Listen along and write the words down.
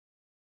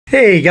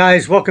Hey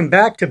guys, welcome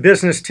back to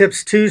Business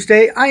Tips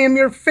Tuesday. I am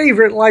your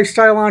favorite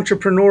lifestyle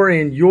entrepreneur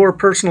and your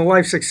personal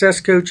life success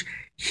coach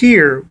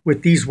here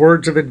with these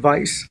words of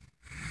advice.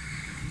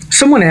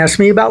 Someone asked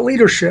me about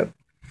leadership,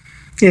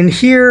 and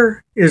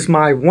here is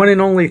my one and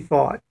only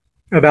thought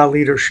about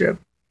leadership.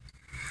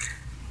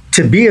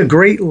 To be a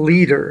great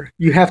leader,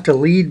 you have to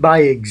lead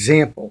by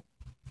example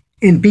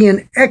and be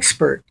an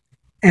expert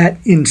at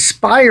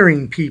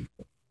inspiring people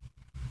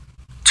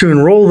to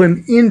enroll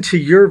them into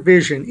your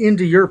vision,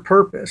 into your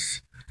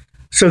purpose,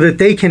 so that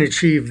they can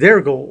achieve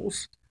their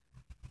goals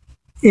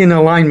in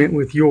alignment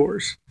with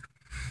yours.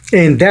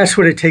 And that's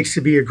what it takes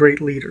to be a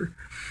great leader.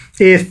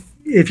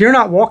 If you're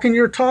not walking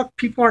your talk,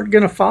 people aren't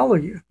going to follow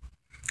you.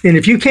 And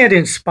if you can't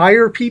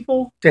inspire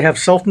people to have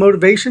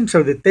self-motivation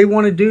so that they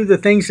want to do the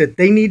things that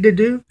they need to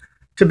do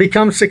to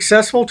become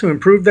successful, to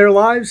improve their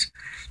lives,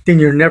 then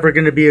you're never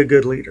going to be a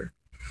good leader.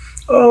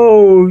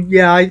 Oh,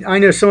 yeah, I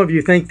know some of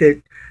you think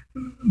that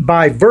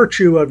by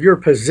virtue of your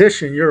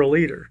position, you're a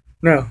leader.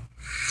 No.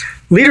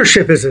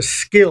 Leadership is a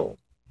skill.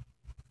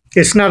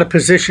 It's not a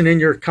position in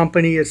your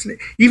company.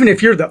 Even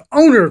if you're the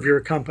owner of your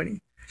company,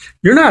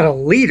 you're not a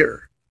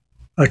leader,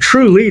 a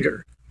true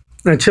leader,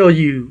 until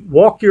you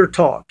walk your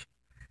talk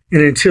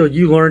and until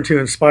you learn to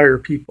inspire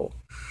people.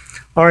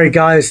 All right,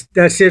 guys,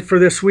 that's it for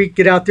this week.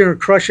 Get out there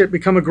and crush it.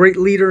 Become a great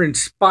leader.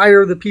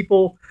 Inspire the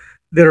people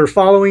that are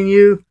following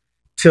you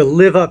to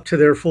live up to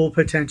their full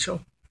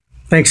potential.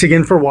 Thanks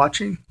again for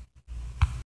watching.